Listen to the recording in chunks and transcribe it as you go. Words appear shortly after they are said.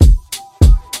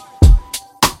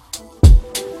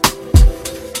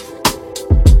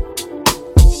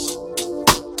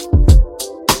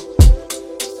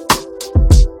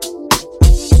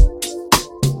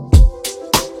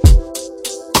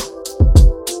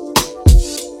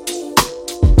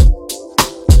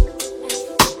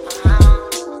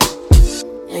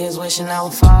wishing I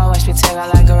would fall. Watch me take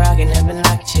out like a rocket, never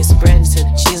knock it. Chase bread to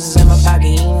the cheeses in my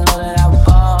pocket. You didn't know that I would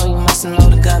fall, you mustn't know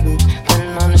the government.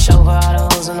 Putting on the show for all the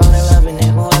hoes, I know they loving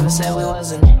it. Whoever said we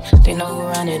wasn't it, they know who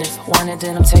run it. If I want it,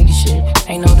 then I'm taking shit.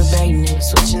 Ain't no debating it.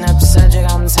 Switching up the subject,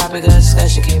 I'm the topic of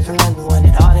discussion. Came from nothing, want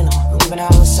it all in all. Leaving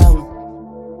out with something.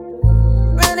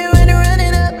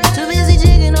 Running up. Too busy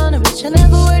jigging on the bitch, I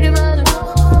never worried about it.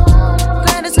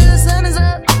 Grinding till the sun is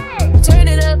up. Turn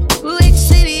it up, we wake the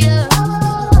city up.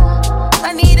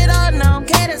 I need it all now, I'm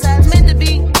care that's how it's meant to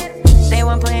be. They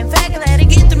weren't playing fake, let it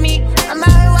get to me. I'm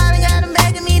out here wild and got them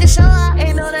begging me to show out.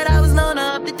 Ain't know that I was known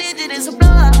up, the digit is a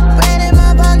blowout. Bread in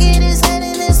my pocket is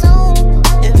heading its home.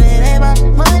 If it ain't my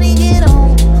money, get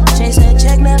on. Chase that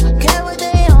check now, care what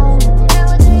they own.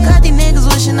 Got these niggas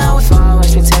wishing I would fall.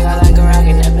 Watch me take out like a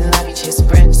rocket, never knock it. Chase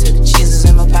bread to the cheeses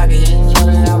in my pocket. You didn't know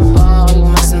that I would fall, you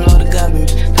mustn't know the government.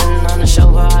 Putting on the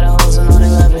show for all the hoes, I know they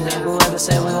loving it. Whoever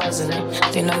said we wasn't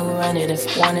it, they know who run it.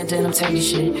 If I want it, then I'm taking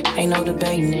shit. Ain't no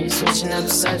debating it. Switching up the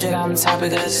subject, I'm the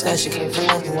topic of discussion. Came from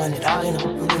nothing, want it all in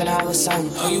all. Leaving out with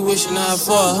something. Oh, you wishing I'd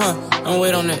fall, huh? Don't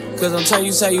wait on that, cause I'm telling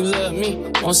you, say you love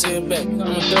me. Won't say it back, I'm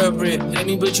a thoroughbred. Hate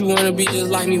me, but you wanna be just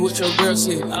like me, what your girl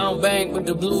said. I don't bang with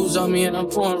the blues on me and I'm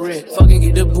pouring red. Fucking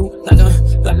get the boot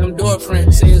like I'm door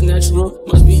friend. Say it's natural,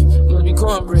 must be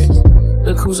cornbread.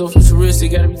 Look who's so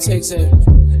futuristic, gotta be tech savvy.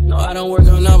 No, I don't work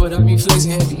on now, but I be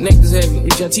flexing heavy. Neck is heavy.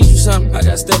 If I teach you something, I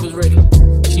got steppers ready.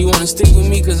 She wanna stick with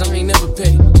me, cause I ain't never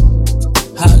petty.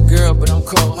 Hot girl, but I'm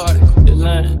cold hearted. The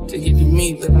line to get to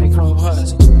me, look like Chrome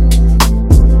Hearts.